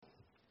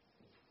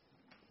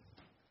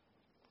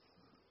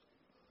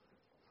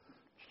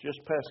just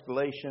past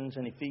Galatians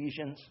and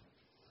Ephesians.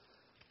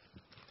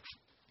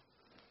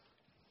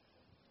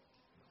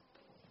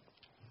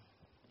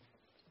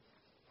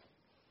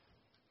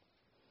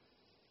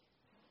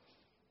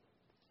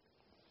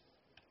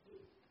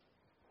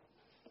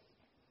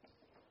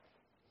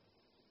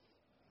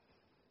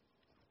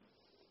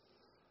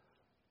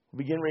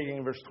 Begin reading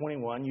in verse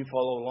 21. You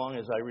follow along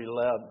as I read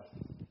aloud.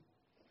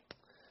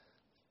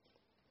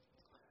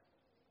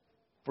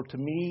 For to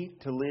me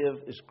to live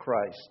is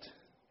Christ.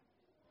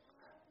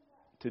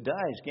 To die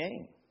is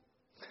gain.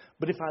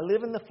 But if I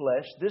live in the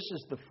flesh, this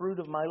is the fruit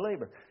of my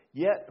labor.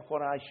 Yet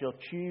what I shall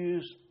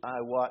choose I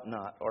wot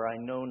not, or I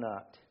know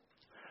not.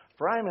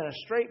 For I am in a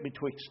strait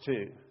betwixt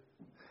two,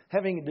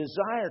 having a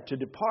desire to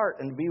depart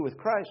and be with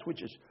Christ,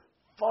 which is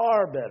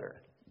far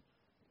better.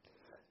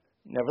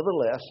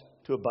 Nevertheless,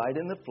 to abide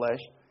in the flesh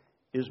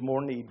is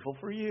more needful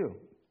for you.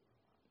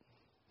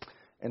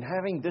 And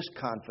having this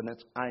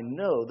confidence, I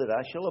know that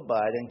I shall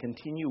abide and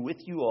continue with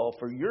you all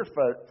for your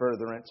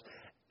furtherance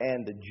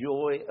and the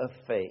joy of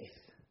faith,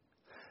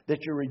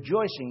 that your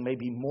rejoicing may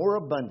be more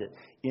abundant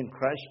in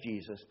Christ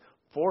Jesus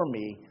for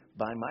me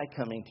by my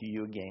coming to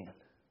you again.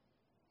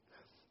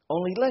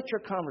 Only let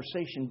your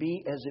conversation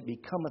be as it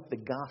becometh the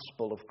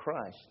gospel of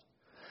Christ,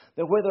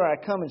 that whether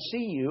I come and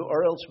see you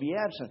or else be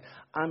absent,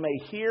 I may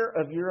hear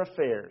of your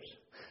affairs,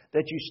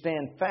 that you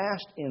stand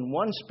fast in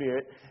one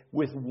spirit,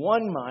 with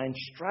one mind,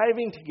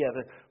 striving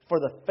together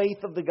for the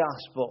faith of the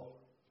gospel,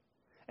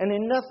 and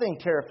in nothing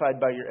terrified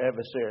by your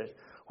adversaries,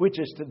 which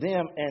is to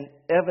them an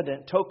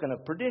evident token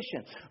of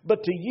perdition,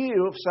 but to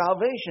you of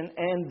salvation,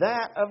 and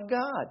that of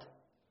God.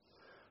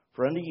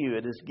 For unto you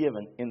it is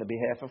given in the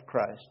behalf of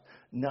Christ,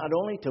 not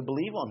only to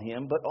believe on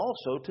Him, but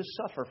also to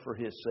suffer for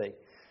His sake,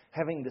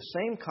 having the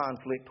same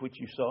conflict which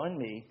you saw in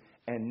me,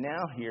 and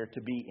now here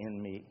to be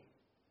in me.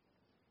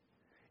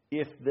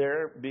 If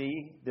there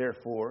be,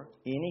 therefore,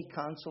 any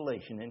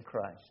consolation in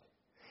Christ,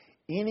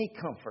 any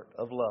comfort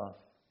of love,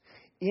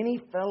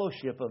 any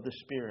fellowship of the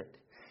Spirit,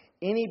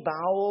 any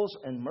bowels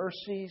and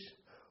mercies,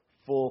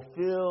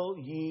 fulfill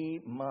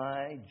ye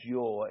my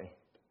joy,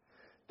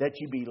 that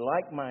ye be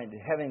like-minded,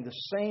 having the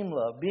same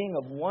love, being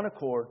of one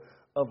accord,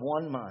 of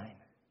one mind.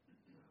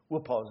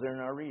 We'll pause there in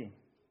our reading.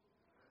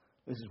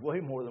 This is way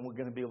more than we're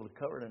going to be able to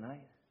cover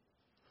tonight.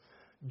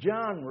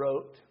 John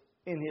wrote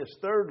in his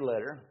third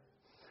letter,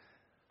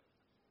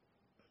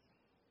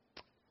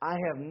 I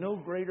have no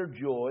greater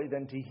joy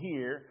than to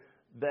hear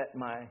that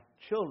my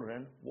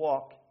children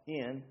walk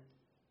in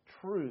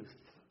truth.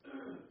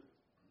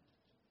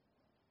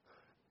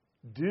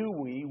 Do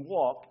we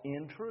walk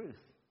in truth?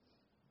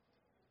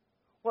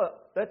 Well,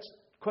 that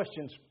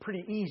question's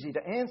pretty easy to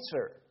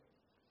answer.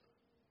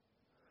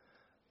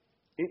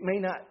 It may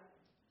not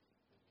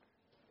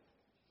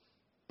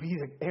be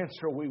the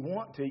answer we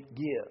want to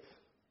give.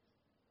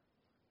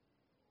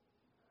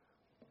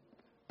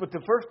 But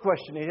the first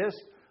question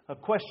is a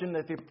question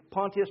that the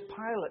Pontius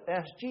Pilate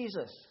asked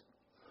Jesus.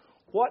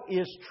 What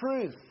is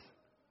truth?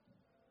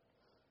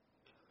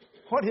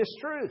 What is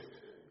truth?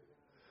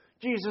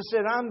 Jesus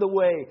said, I'm the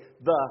way,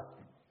 the,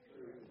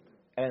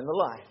 and the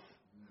life.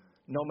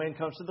 No man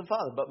comes to the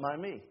Father but by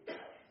me.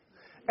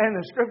 And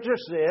the Scripture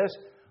says,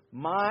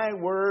 my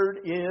word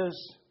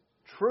is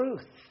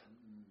truth.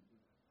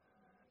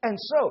 And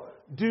so,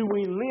 do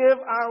we live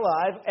our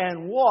life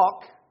and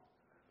walk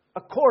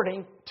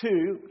according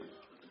to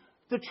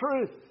the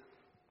truth?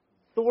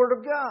 The Word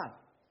of God.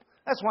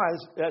 That's why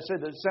I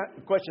said the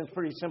question is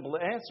pretty simple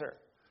to answer.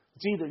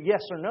 It's either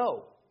yes or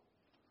no.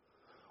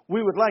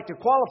 We would like to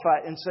qualify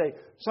it and say,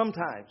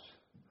 sometimes,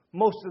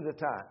 most of the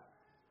time.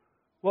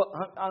 Well,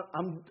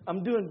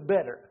 I'm doing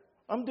better.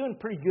 I'm doing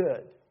pretty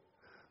good.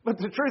 But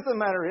the truth of the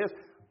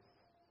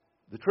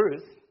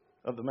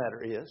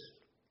matter is,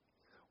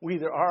 we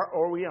either are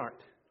or we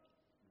aren't.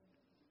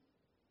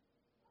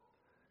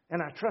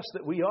 And I trust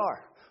that we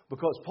are.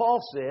 Because Paul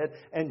said,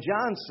 and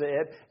John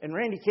said, and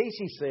Randy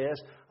Casey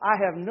says, I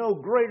have no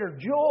greater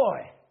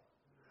joy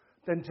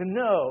than to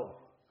know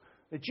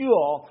that you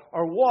all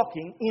are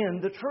walking in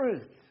the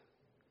truth.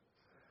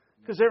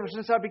 Because ever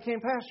since I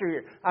became pastor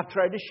here, I've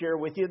tried to share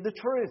with you the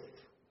truth.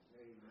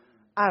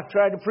 I've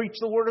tried to preach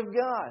the Word of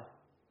God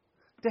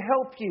to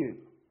help you.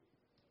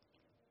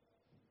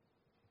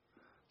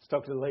 Let's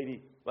talk to the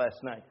lady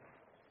last night.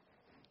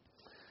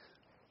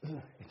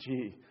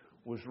 She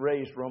was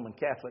raised Roman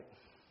Catholic.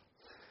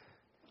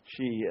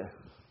 She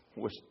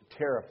was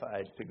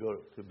terrified to go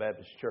to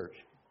Baptist church.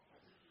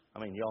 I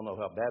mean, y'all know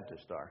how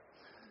Baptists are.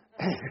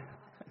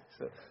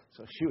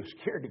 So she was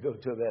scared to go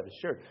to a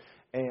Baptist church.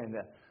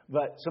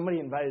 But somebody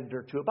invited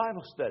her to a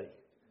Bible study.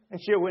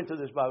 And she went to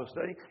this Bible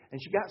study,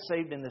 and she got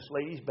saved in this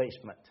lady's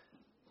basement.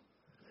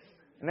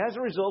 And as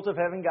a result of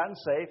having gotten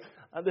saved,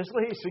 this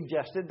lady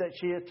suggested that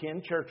she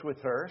attend church with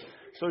her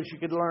so she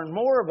could learn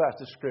more about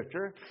the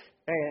Scripture.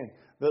 And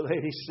the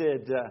lady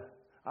said,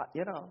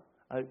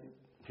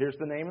 here's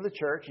the name of the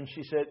church. And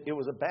she said, it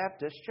was a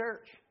Baptist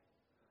church.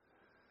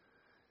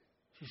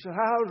 She said,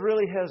 I was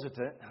really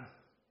hesitant,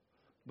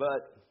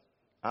 but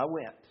I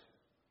went.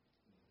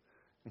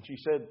 And she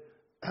said,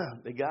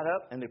 they got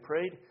up and they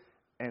prayed,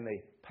 and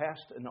they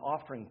passed an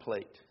offering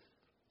plate.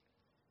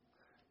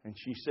 And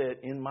she said,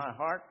 in my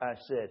heart, I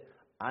said,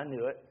 I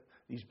knew it.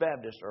 These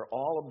Baptists are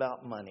all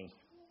about money.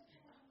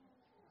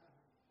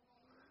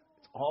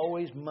 It's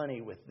always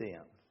money with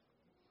them.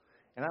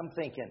 And I'm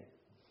thinking,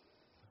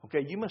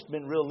 okay, you must have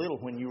been real little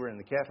when you were in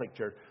the Catholic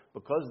Church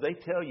because they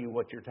tell you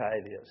what your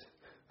tithe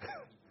is.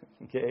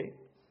 Okay?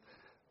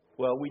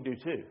 Well, we do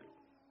too.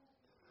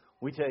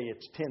 We tell you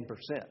it's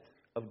 10%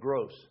 of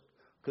gross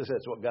because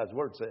that's what God's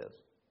Word says.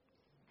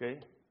 Okay?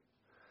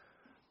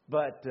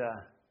 But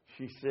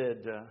she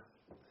said,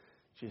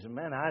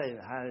 man,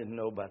 I didn't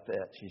know about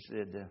that. She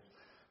said,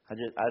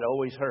 I'd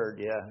always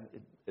heard,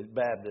 at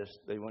Baptist,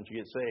 they want you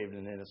to get saved,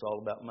 and then it's all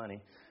about money.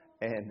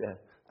 And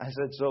I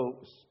said,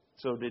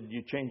 so did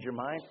you change your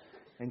mind?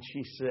 And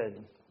she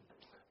said,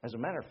 as a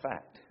matter of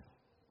fact,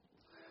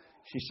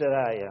 she said,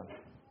 I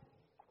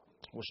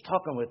was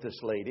talking with this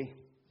lady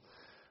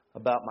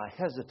about my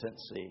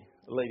hesitancy,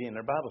 a lady in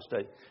her Bible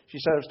study. She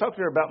said, I was talking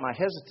to her about my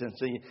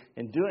hesitancy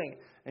in doing it.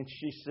 And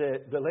she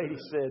said, the lady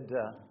said,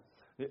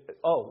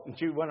 and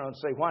she went on to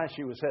say why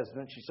she was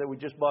hesitant. She said, we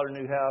just bought a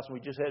new house and we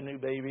just had a new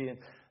baby.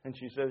 And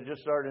she said, we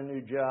just started a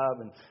new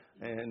job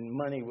and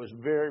money was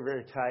very,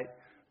 very tight.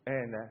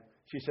 And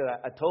she said,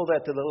 I told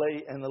that to the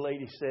lady, and the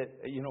lady said,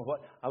 you know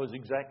what? I was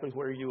exactly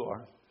where you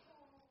are.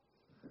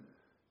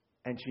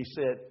 And she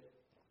said,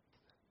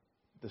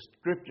 the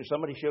scripture,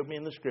 somebody showed me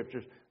in the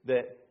scriptures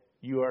that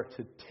you are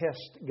to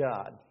test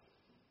God.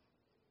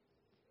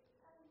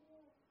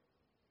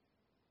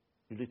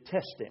 You're to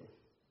test Him.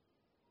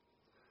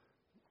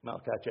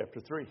 Malachi chapter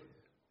 3.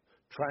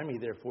 Try me,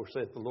 therefore,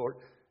 saith the Lord,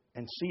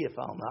 and see if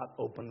I'll not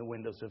open the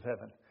windows of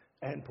heaven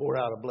and pour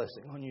out a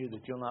blessing on you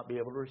that you'll not be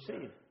able to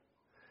receive.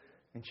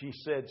 And she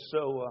said,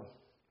 so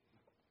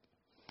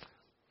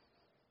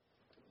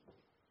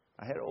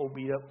I had an old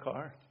beat-up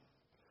car.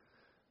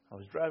 I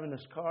was driving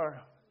this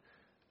car,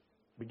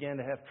 began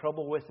to have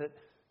trouble with it.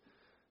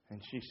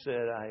 And she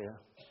said,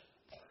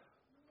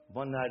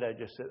 one night I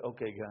just said,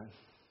 okay, God,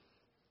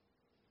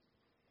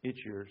 it's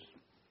yours.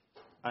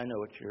 I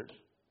know it's yours.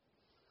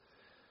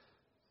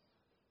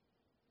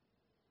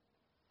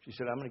 She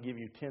said, I'm going to give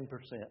you 10%.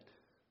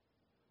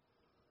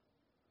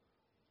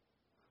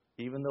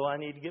 Even though I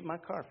need to get my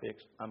car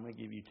fixed, I'm going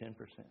to give you 10%.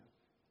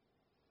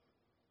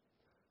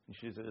 And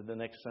she said the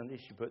next Sunday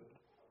she put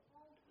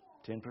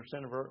 10%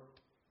 of her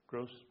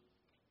gross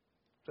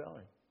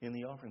salary in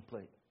the offering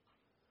plate.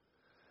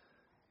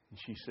 And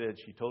she said,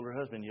 she told her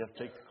husband, you have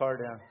to take the car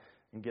down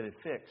and get it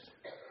fixed.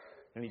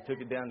 And he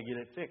took it down to get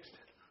it fixed.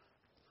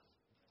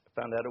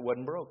 Found out it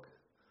wasn't broke.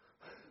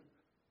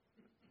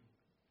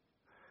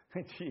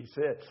 And she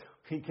said,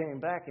 he came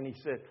back and he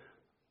said,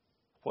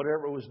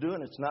 whatever it was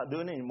doing, it's not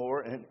doing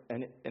anymore.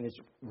 And it's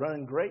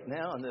running great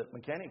now. And the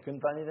mechanic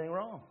couldn't find anything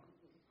wrong.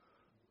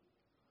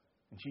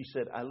 And she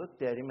said, I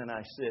looked at him and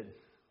I said,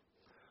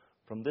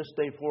 from this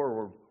day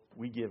forward,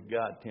 we give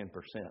God 10%.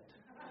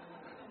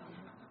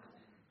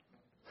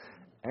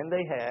 And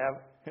they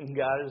have. And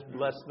God has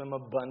blessed them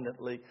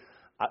abundantly,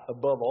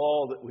 above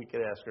all that we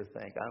could ask or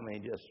think. I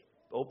mean, just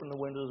open the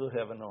windows of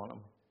heaven on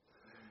them.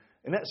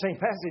 In that same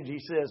passage, he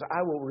says,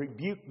 I will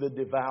rebuke the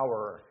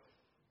devourer.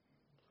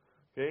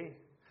 Okay?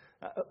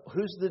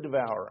 Who's the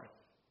devourer?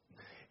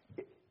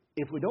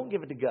 If we don't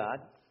give it to God,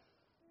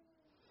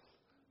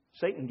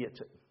 Satan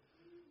gets it.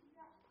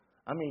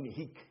 I mean,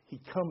 he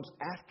comes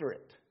after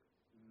it.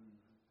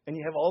 And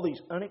you have all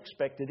these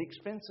unexpected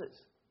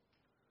expenses.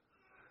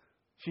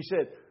 She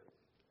said,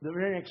 the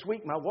very next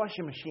week, my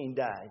washing machine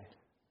died.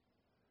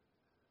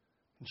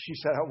 And she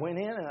said, I went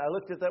in and I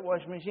looked at that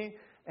washing machine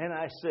and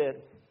I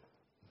said,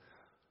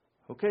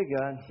 okay,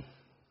 God,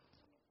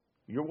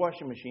 your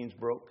washing machine's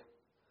broke.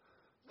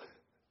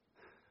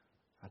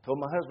 I told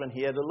my husband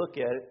he had to look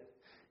at it.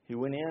 He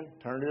went in,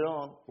 turned it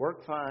on,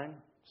 worked fine,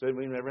 said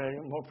we never had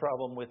any more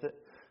problem with it,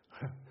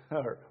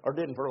 or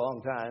didn't for a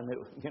long time.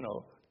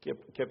 It,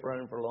 kept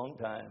running for a long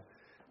time.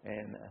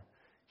 And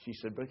she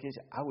said, Brother Casey,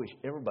 I wish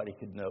everybody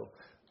could know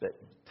that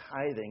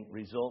tithing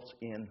results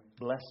in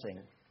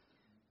blessing.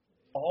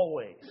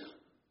 Always.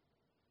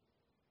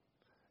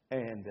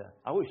 And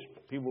I wish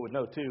people would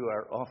know, too,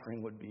 our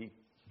offering would be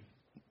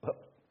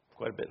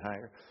quite a bit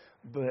higher.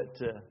 But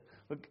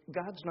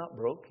God's not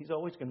broke. He's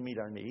always going to meet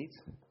our needs.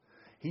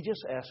 He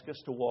just asks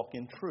us to walk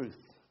in truth.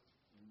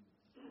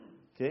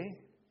 Okay?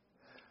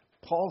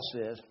 Paul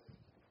says,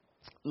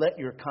 let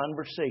your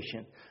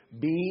conversation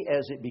be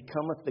as it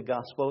becometh the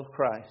gospel of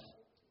Christ.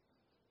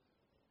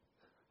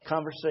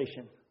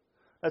 Conversation.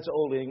 That's an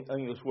old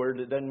English word.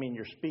 It doesn't mean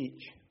your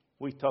speech.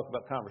 We talk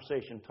about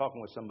conversation,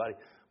 talking with somebody.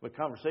 But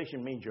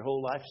conversation means your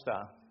whole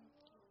lifestyle.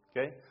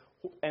 Okay?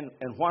 And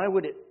why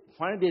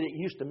did it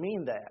used to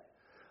mean that?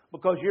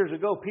 Because years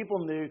ago,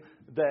 people knew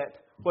that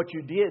what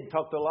you did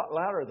talked a lot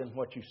louder than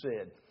what you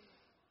said.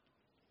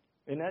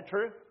 Isn't that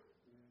true?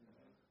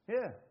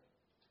 Yeah.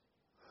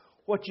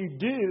 What you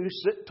do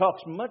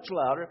talks much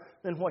louder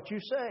than what you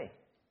say.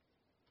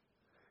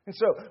 And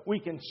so we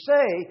can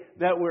say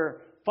that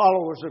we're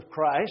followers of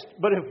Christ,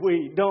 but if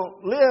we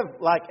don't live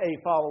like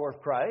a follower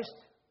of Christ,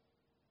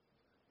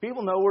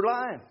 People know we're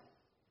lying.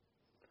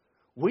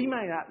 We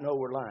may not know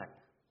we're lying,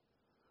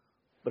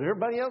 but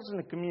everybody else in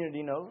the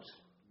community knows.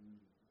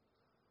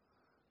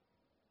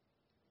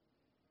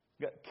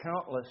 Got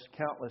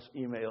countless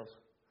emails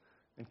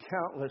and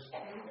countless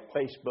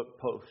Facebook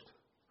posts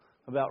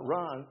about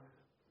Ron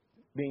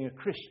being a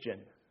Christian.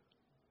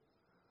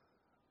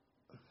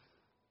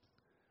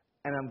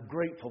 And I'm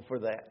grateful for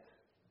that.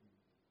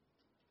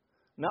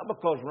 Not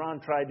because Ron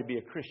tried to be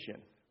a Christian.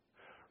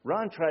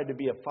 Ron tried to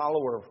be a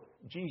follower of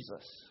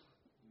Jesus.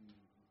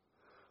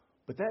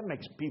 But that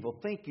makes people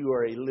think you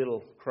are a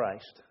little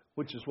Christ,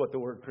 which is what the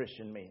word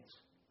Christian means.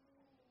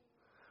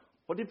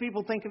 What do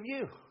people think of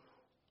you?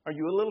 Are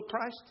you a little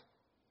Christ?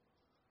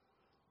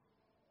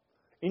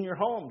 In your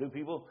home, do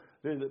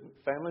the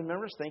family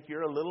members think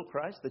you're a little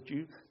Christ, that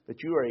you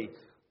are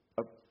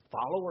a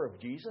follower of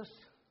Jesus?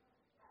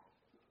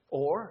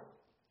 Or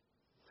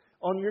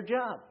on your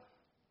job,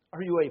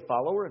 are you a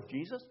follower of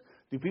Jesus?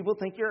 Do people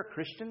think you're a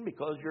Christian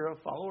because you're a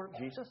follower of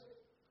Jesus?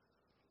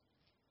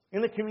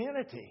 In the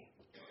community.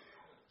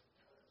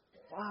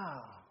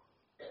 Wow.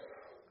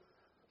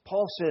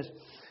 Paul says,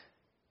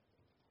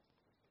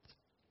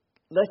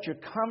 let your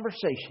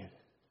conversation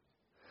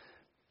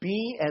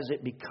be as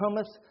it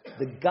becometh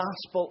the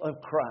gospel of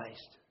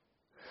Christ,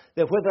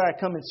 that whether I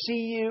come and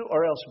see you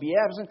or else be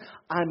absent,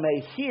 I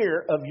may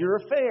hear of your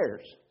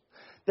affairs,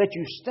 that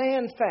you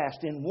stand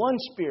fast in one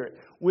spirit,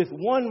 with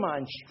one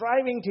mind,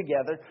 striving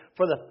together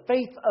for the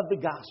faith of the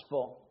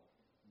gospel.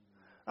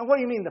 Now, what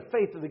do you mean the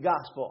faith of the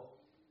gospel?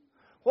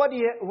 Why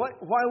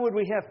would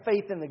we have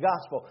faith in the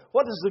gospel?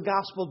 What does the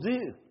gospel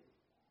do?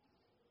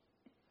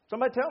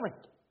 Somebody tell me.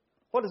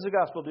 What does the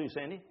gospel do,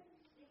 Sandy?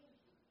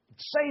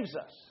 It saves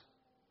us.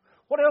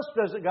 What else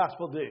does the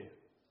gospel do?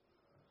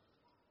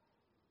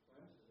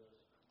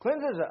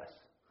 Cleanses us.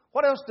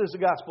 What else does the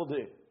gospel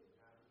do?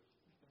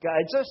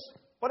 Guides us.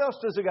 What else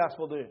does the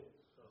gospel do?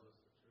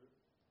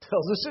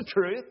 Tells us the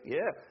truth. Yeah.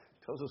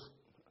 Tells us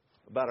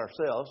about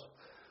ourselves.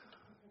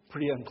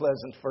 Pretty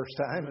unpleasant first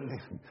time.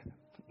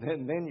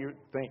 And then you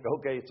think,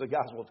 okay, it's the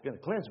gospel. It's going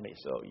to cleanse me.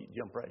 So you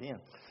jump right in.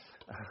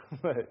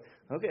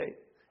 Okay.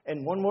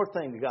 And one more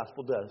thing the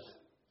gospel does.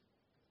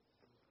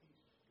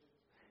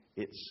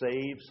 It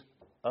saves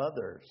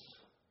others.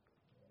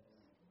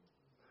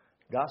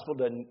 Gospel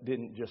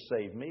didn't just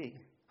save me.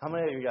 How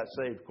many of you got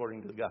saved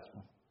according to the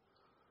gospel?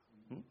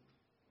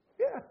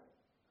 Yeah.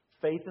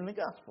 Faith in the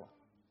gospel.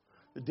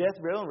 The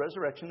death, burial, and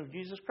resurrection of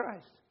Jesus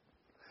Christ.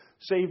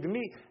 Saved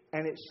me,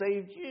 and it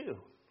saved you.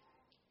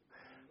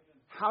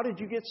 How did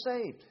you get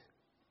saved?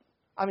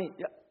 I mean,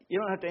 you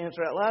don't have to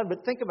answer out loud,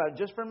 but think about it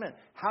just for a minute.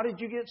 How did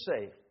you get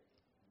saved?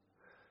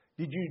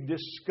 Did you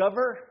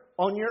discover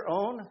on your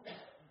own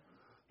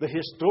the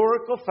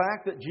historical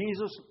fact that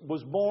Jesus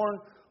was born,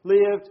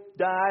 lived,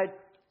 died,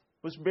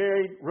 was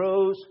buried,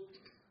 rose,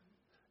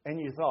 and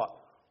you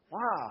thought,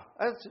 wow,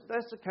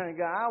 that's the kind of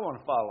guy I want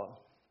to follow?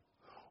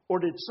 Or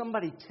did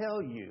somebody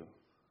tell you?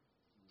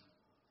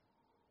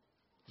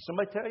 Did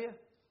somebody tell you?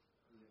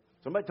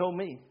 Somebody told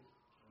me.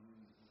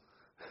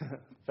 In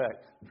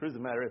fact, the truth of the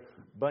matter is,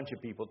 a bunch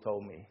of people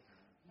told me.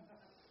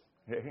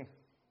 Okay?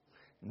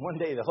 And one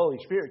day the Holy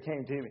Spirit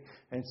came to me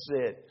and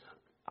said,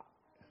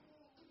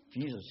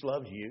 Jesus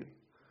loves you.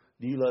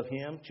 Do you love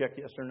Him? Check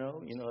yes or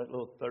no. You know that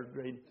little third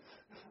grade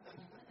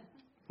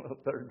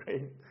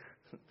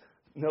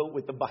note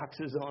with the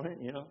boxes on it,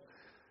 you know,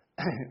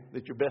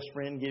 that your best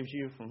friend gives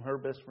you from her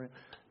best friend.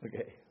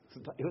 Okay,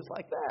 it was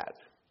like that.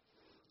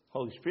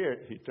 Holy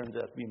Spirit, who turns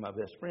out to be my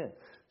best friend,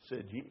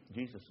 said,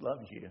 Jesus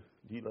loves you.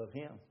 Do you love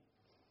Him?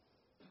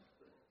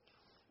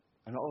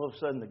 And all of a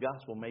sudden the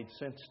gospel made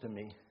sense to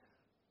me.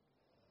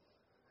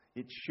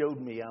 It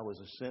showed me I was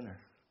a sinner.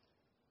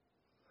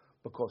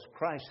 Because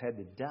Christ had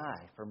to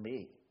die for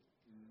me.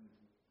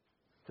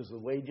 Because the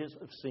wages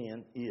of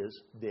sin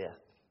is death.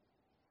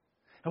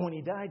 And when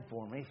He died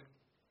for me,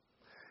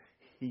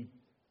 He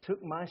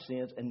took my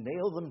sins and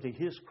nailed them to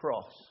His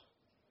cross.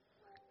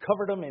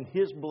 Covered them in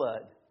His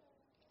blood.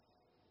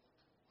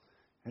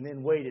 And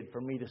then waited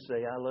for me to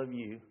say, I love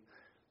you.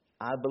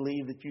 I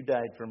believe that you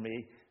died for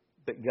me.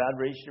 That God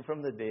raised you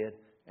from the dead.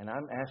 And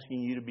I'm asking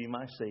you to be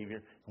my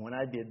Savior. And when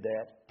I did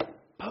that,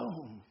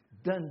 boom,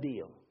 done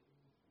deal.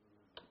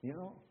 You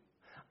know,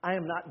 I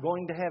am not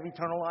going to have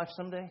eternal life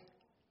someday.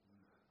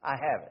 I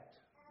have it.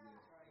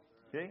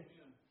 Okay?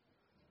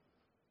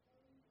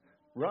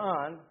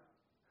 Ron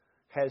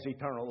has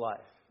eternal life.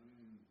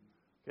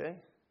 Okay?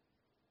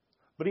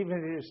 But even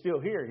if he was still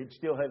here, he'd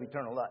still have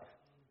eternal life.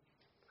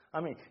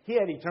 I mean, he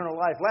had eternal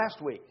life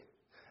last week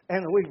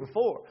and the week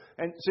before.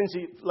 And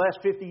last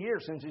 50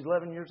 years, since he's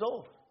 11 years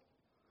old,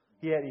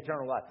 he had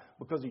eternal life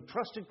because he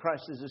trusted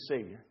Christ as his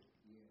Savior.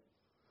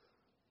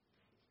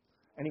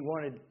 And he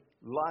wanted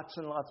lots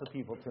and lots of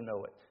people to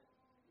know it.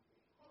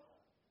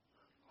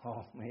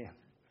 Oh, man.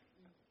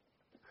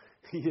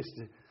 He'd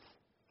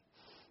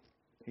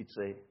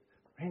say,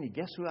 Randy,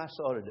 guess who I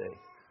saw today?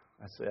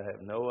 I'd say, I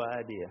have no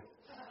idea.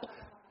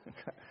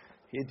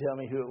 He'd tell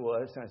me who it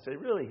was. And I'd say,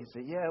 really? He'd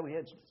say, yeah, we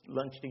had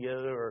lunch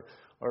together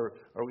Or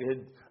we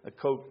had a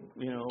coach,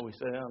 we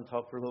sat down and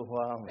talked for a little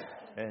while.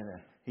 And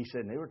he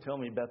said, and they were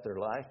telling me about their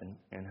life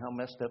and how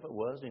messed up it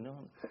was,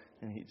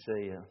 And he'd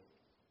say,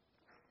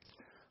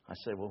 I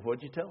said, well,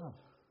 what'd you tell them?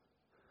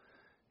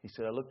 He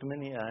said, I looked him in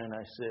the eye and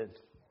I said,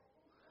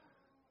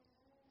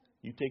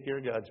 you take care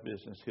of God's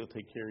business, He'll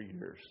take care of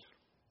yours.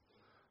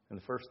 And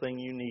the first thing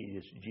you need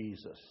is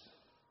Jesus.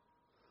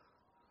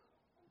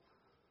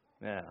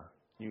 Now,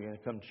 you going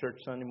to come to church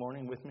Sunday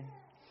morning with me?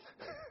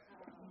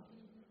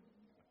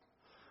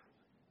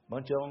 A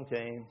bunch of them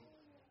came.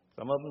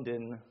 Some of them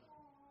didn't.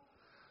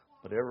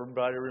 But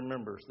everybody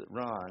remembers that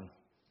Ron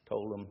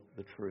told them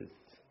the truth.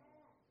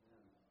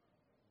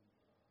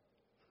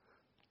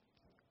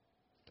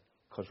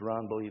 Because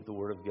Ron believed the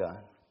Word of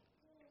God.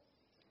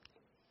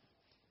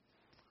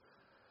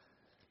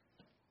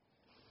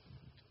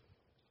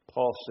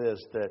 Paul says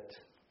that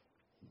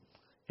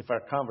if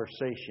our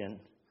conversation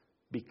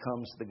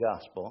becomes the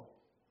gospel,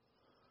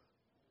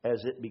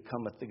 as it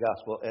becometh the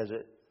gospel,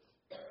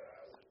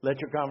 let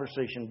your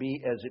conversation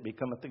be as it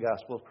becometh the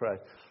gospel of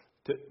Christ.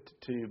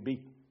 To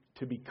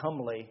be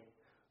comely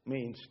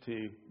means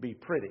to be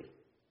pretty.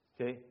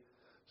 Okay?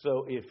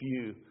 So if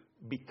you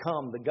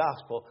become the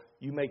gospel,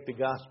 you make the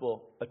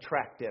gospel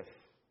attractive.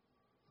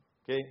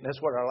 Okay?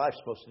 That's what our life's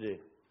supposed to do.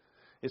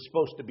 It's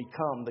supposed to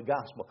become the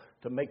gospel,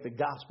 to make the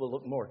gospel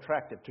look more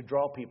attractive, to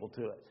draw people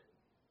to it.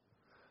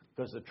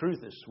 Because the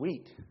truth is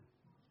sweet.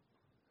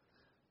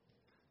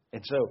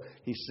 And so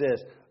he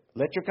says,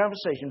 let your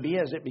conversation be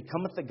as it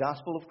becometh the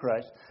gospel of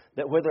Christ,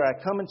 that whether I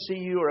come and see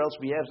you or else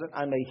be absent,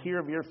 I may hear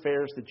of your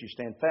affairs, that you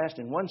stand fast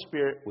in one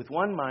spirit, with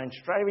one mind,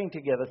 striving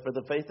together for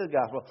the faith of the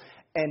gospel,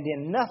 and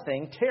in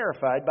nothing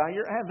terrified by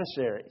your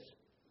adversaries.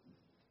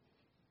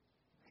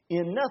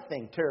 In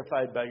nothing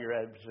terrified by your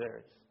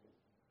adversaries.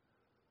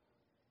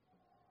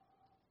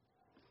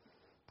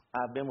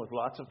 I've been with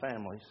lots of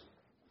families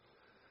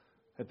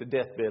at the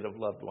deathbed of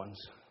loved ones.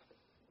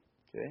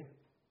 Okay?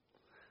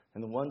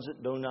 And the ones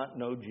that do not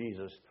know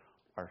Jesus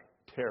are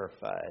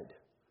terrified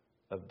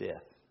of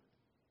death.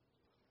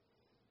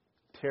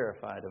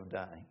 Terrified of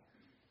dying.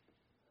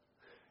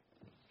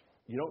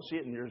 You don't see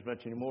it near as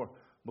much anymore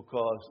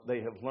because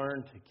they have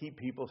learned to keep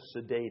people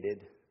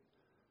sedated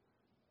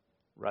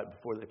right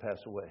before they pass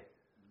away.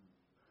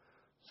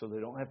 So they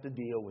don't have to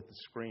deal with the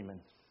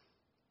screaming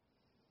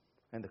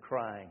and the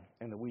crying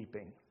and the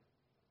weeping.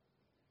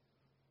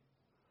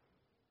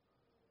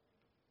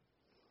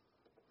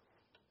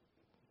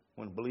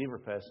 When a believer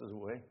passes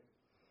away,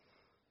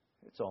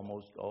 it's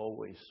almost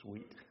always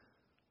sweet.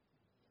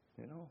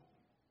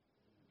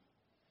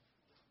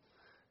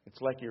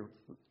 It's like you're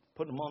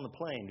putting them on the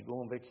plane to go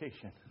on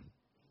vacation.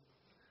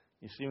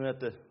 You see them at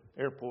the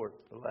airport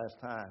the last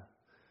time,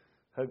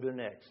 hug their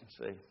necks and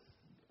say,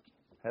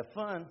 have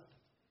fun.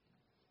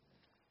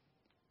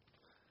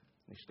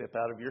 They step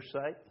out of your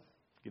sight,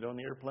 get on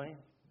the airplane,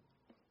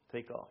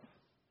 take off.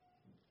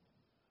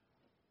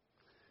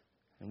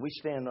 And we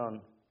stand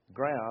on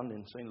ground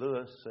in St.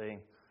 Louis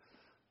saying,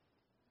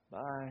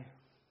 bye,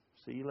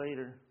 see you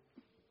later,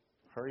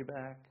 hurry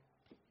back.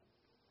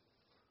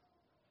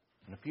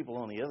 And the people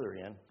on the other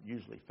end,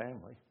 usually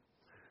family,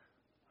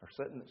 are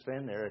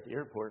standing there at the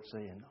airport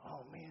saying,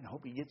 oh man,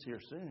 hope he gets here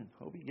soon,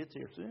 hope he gets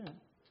here soon.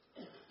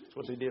 That's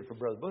what they did for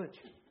Brother Butch.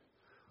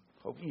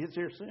 Hope he gets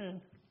here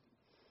soon.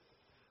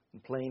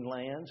 And plane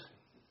lands.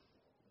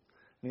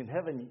 And in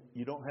heaven,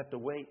 you don't have to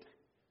wait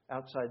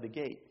outside the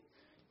gate.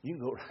 You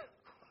can go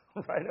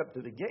right up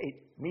to the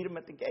gate, meet them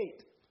at the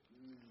gate.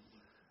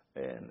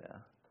 And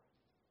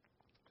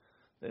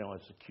they don't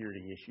have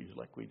security issues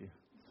like we do.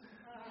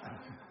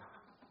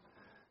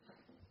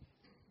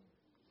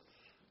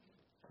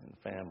 And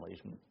families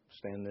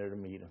stand there to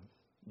meet him.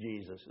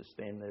 Jesus is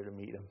standing there to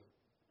meet him.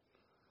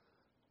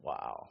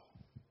 Wow.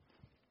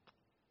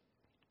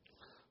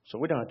 So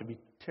we don't have to be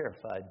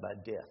terrified by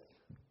death.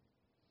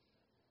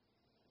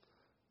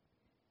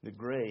 The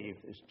grave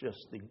is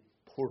just the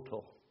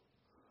portal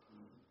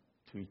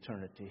to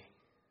eternity.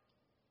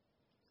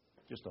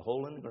 Just a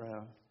hole in the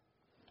ground.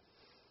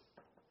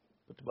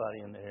 Put the body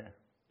in there.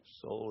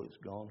 Soul is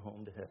gone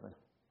home to heaven.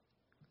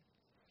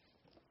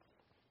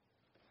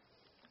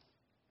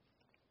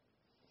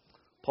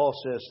 Paul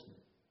says,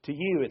 to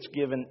you it's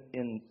given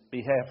in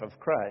behalf of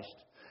Christ,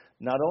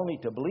 not only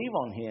to believe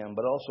on Him,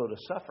 but also to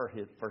suffer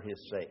for His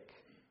sake.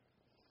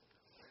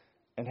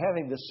 And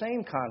having the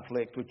same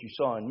conflict which you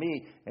saw in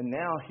me, and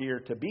now here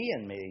to be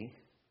in me.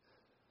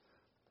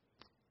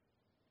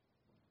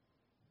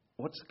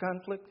 What's the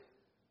conflict?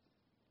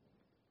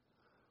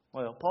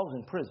 Well, Paul's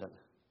in prison,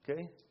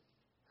 okay?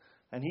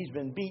 And he's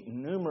been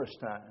beaten numerous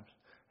times.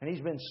 And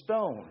he's been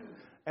stoned.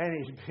 And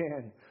he's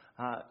been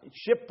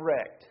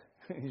shipwrecked.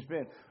 He's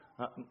been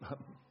out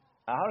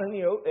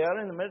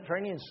in the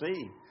Mediterranean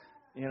Sea.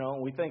 You know,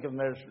 we think of the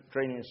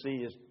Mediterranean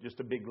Sea as just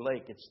a big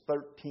lake. It's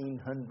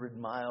 1,300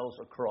 miles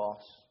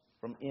across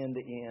from end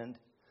to end.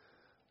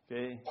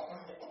 Okay?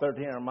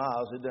 1,300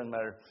 miles, it doesn't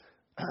matter.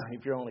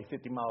 If you're only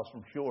 50 miles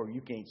from shore,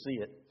 you can't see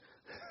it.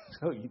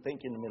 So you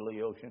think in the middle of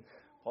the ocean.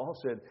 Paul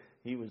said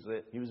he was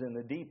in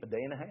the deep a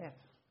day and a half.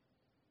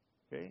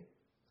 Okay?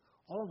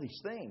 All of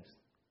these things.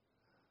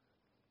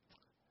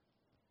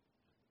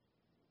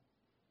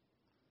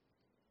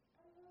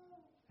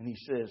 And he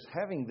says,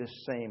 having this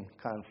same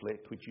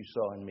conflict which you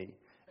saw in me,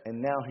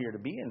 and now here to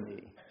be in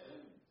me,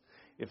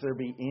 if there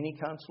be any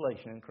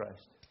consolation in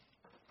Christ.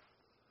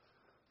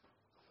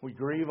 We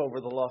grieve over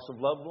the loss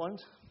of loved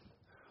ones.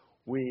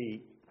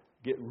 We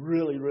get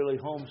really, really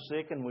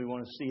homesick and we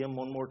want to see them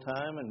one more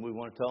time and we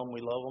want to tell them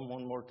we love them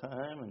one more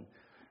time. And,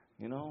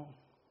 you know.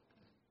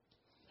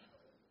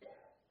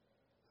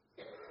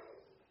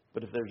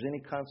 But if there's any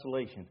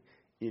consolation,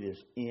 it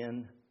is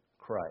in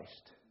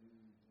Christ.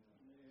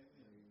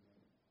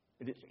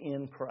 It is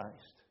in Christ.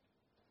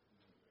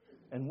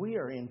 And we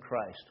are in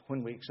Christ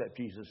when we accept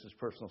Jesus as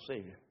personal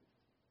Savior.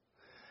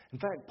 In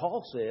fact,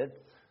 Paul said,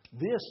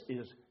 this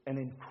is an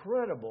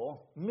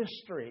incredible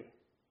mystery.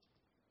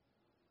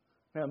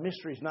 Now,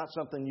 mystery is not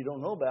something you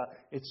don't know about.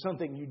 It's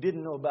something you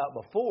didn't know about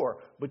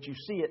before, but you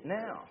see it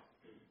now.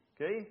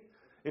 Okay?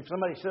 If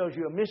somebody tells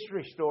you a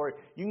mystery story,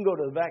 you can go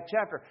to the back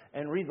chapter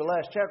and read the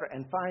last chapter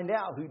and find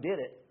out who did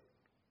it.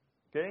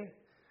 Okay?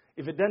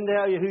 If it doesn't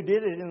tell you who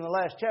did it in the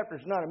last chapter,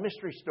 it's not a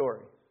mystery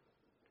story.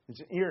 It's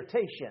an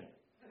irritation.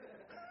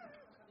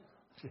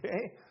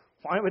 Okay?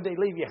 Why would they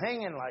leave you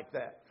hanging like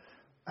that?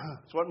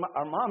 It's what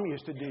our mom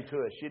used to do to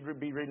us. She'd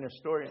be reading a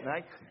story at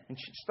night, and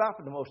she'd stop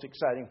at the most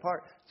exciting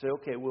part. Say,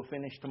 okay, we'll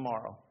finish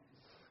tomorrow.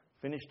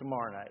 Finish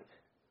tomorrow night.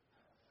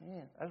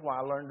 Yeah, that's why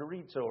I learned to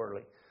read so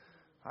early.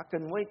 I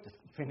couldn't wait to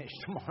finish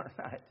tomorrow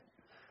night.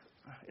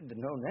 I had to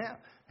know now.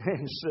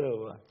 And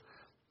so,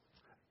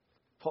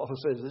 Paul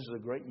says this is a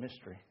great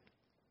mystery.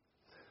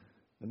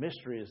 The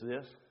mystery is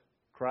this: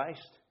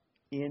 Christ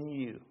in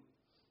you.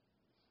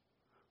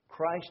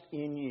 Christ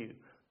in you,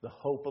 the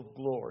hope of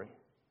glory.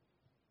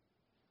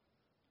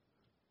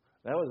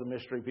 That was a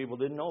mystery people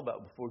didn't know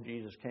about before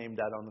Jesus came,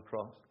 died on the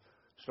cross,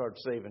 started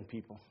saving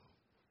people.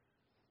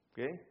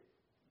 Okay?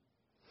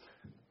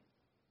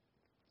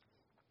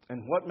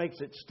 And what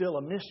makes it still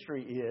a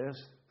mystery is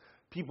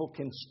people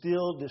can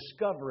still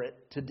discover it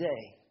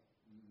today.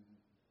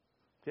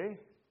 Okay?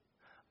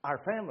 Our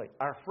family,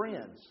 our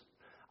friends,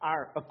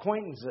 our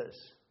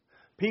acquaintances,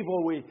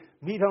 people we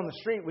meet on the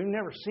street we've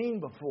never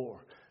seen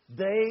before.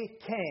 They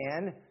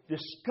can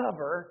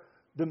discover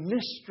the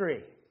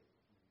mystery.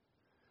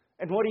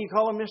 And what do you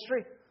call a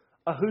mystery?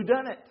 A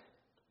whodunit.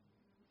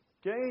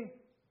 Okay?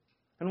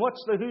 And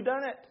what's the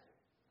whodunit?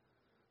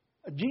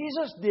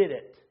 Jesus did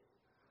it.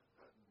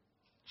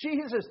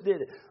 Jesus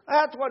did it.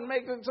 That's what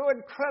makes it so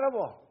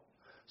incredible.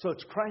 So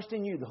it's Christ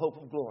in you, the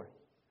hope of glory.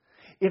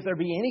 If there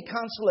be any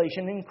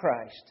consolation in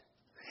Christ,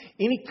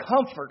 any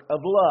comfort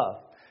of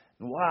love,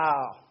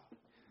 wow.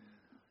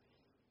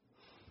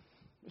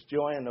 Miss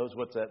Joanne knows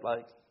what that's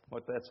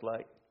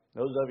like.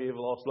 Those of you who have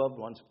lost loved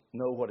ones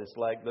know what it's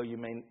like, though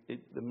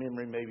the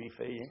memory may be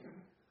fading.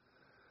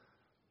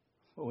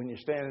 But when you're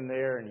standing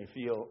there and you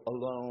feel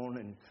alone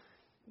and,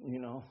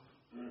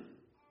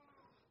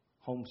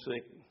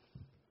 homesick,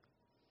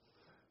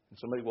 and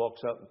somebody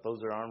walks up and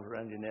throws their arms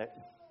around your neck,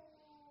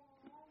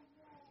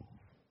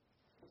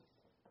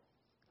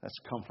 that's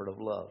comfort of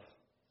love.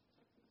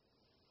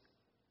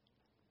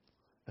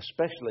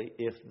 Especially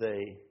if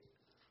they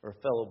are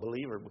a fellow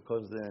believer,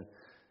 because then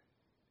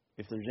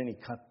if there's any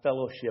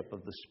fellowship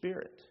of the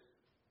Spirit.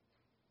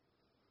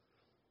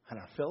 And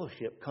our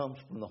fellowship comes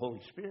from the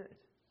Holy Spirit.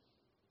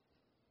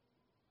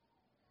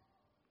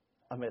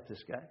 I met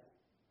this guy,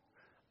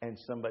 and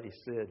somebody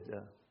said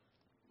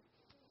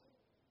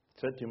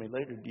to me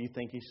later, do you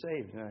think he's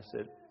saved? And I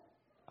said,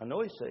 I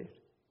know he's saved.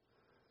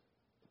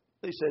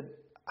 They said,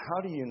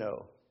 how do you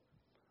know?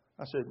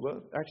 I said,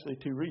 well, actually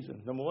 2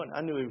 reasons. Number one,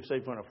 I knew he was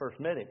saved when I first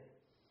met him,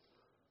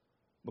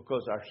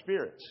 because our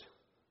spirits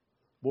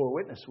bore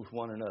witness with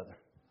one another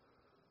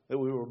that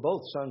we were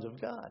both sons of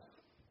God.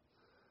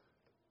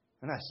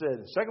 And I said,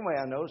 the second way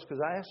I know is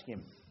because I asked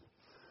him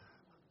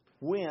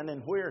when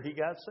and where he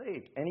got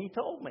saved. And he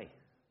told me.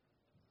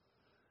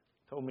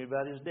 Told me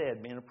about his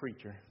dad being a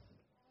preacher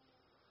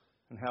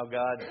and how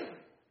God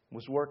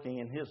was working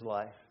in his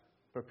life,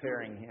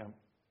 preparing him.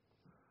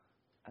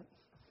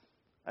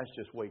 That's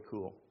just way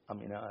cool.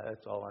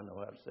 That's all I know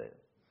how to say it.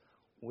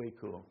 Way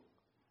cool.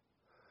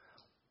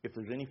 If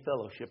there's any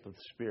fellowship of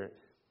the Spirit,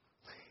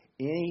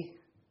 any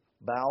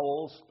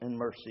bowels and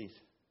mercies.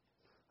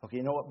 Okay,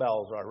 you know what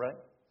bowels are, right?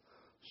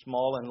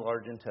 Small and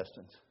large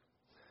intestines.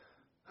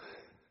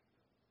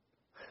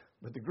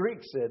 But the Greek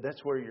said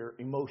that's where your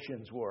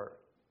emotions were.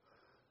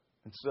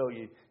 And so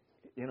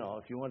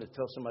if you want to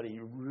tell somebody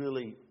you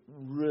really,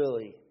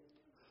 really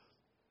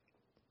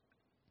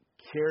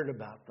cared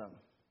about them,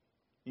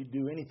 you'd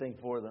do anything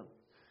for them,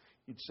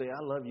 you'd say,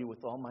 I love you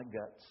with all my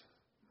guts.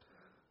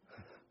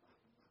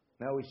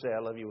 Now we say,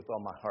 I love you with all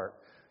my heart.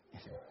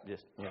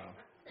 Just,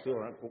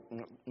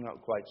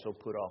 not quite so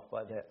put off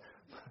by that.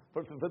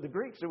 For the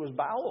Greeks, it was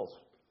bowels.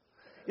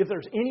 If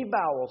there's any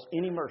bowels,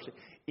 any mercy,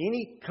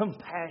 any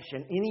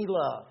compassion, any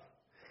love,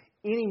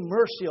 any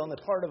mercy on the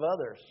part of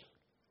others,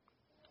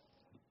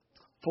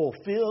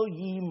 fulfill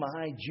ye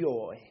my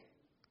joy,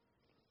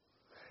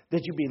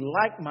 that you be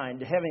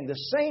like-minded, having the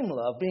same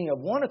love, being of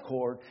one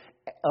accord,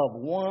 of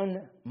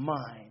one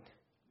mind.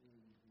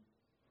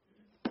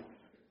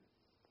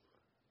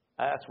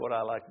 That's what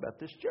I like about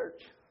this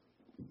church.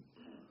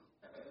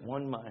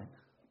 One mind.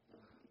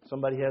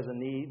 Somebody has a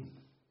need.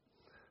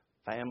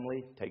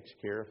 Family takes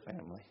care of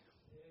family.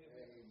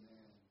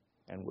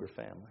 And we're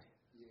family.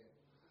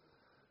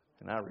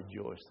 And I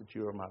rejoice that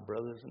you are my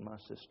brothers and my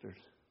sisters.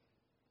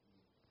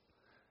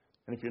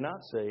 And if you're not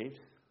saved,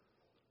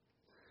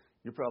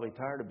 you're probably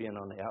tired of being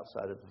on the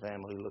outside of the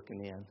family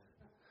looking in.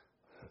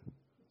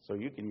 So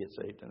you can get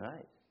saved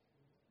tonight.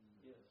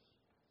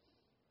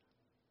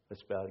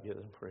 Let's bow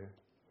together in prayer.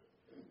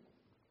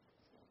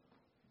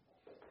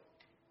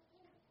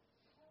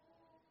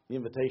 The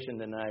invitation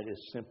tonight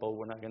is simple.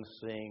 We're not going to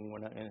sing. We're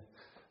not going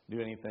to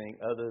do anything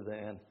other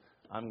than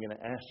I'm going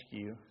to ask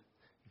you,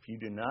 if you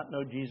do not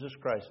know Jesus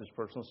Christ as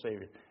personal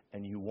Savior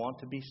and you want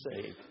to be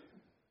saved,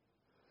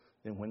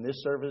 then when this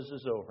service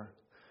is over,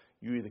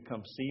 you either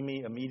come see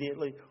me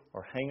immediately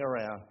or hang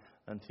around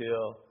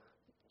until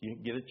you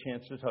get a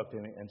chance to talk to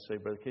me and say,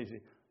 Brother Casey,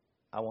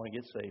 I want to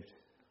get saved.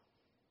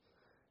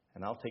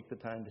 And I'll take the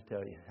time to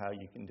tell you how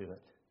you can do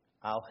it.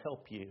 I'll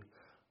help you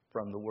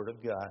from the Word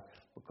of God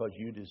because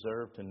you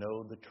deserve to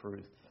know the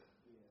truth.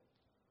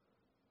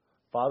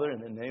 Father,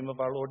 in the name of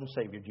our Lord and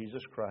Savior,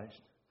 Jesus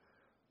Christ,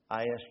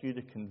 I ask you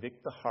to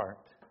convict the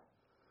heart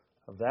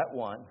of that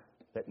one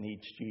that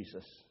needs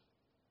Jesus.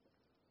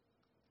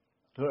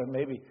 Lord,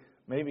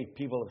 maybe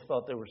people have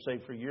thought they were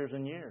saved for years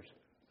and years.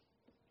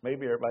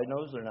 Maybe everybody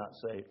knows they're not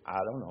saved. I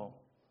don't know.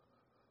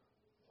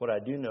 What I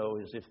do know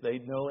is if they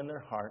know in their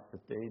heart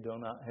that they do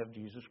not have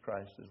Jesus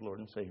Christ as Lord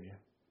and Savior,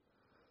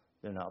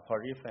 they're not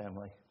part of your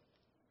family,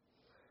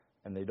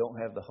 and they don't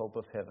have the hope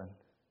of heaven.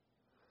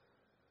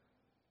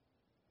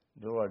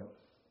 Lord,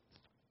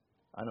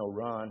 I know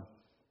Ron,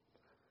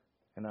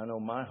 and I know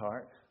my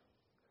heart,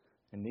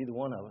 and neither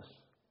one of us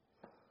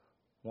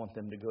want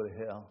them to go to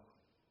hell.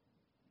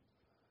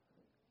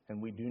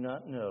 And we do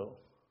not know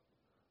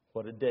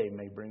what a day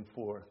may bring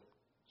forth.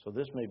 So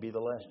this may be the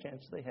last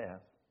chance they have.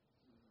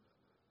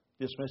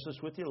 Dismiss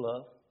us with your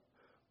love.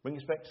 Bring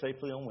us back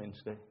safely on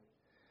Wednesday.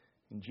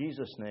 In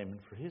Jesus' name and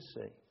for His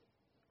sake,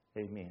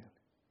 amen.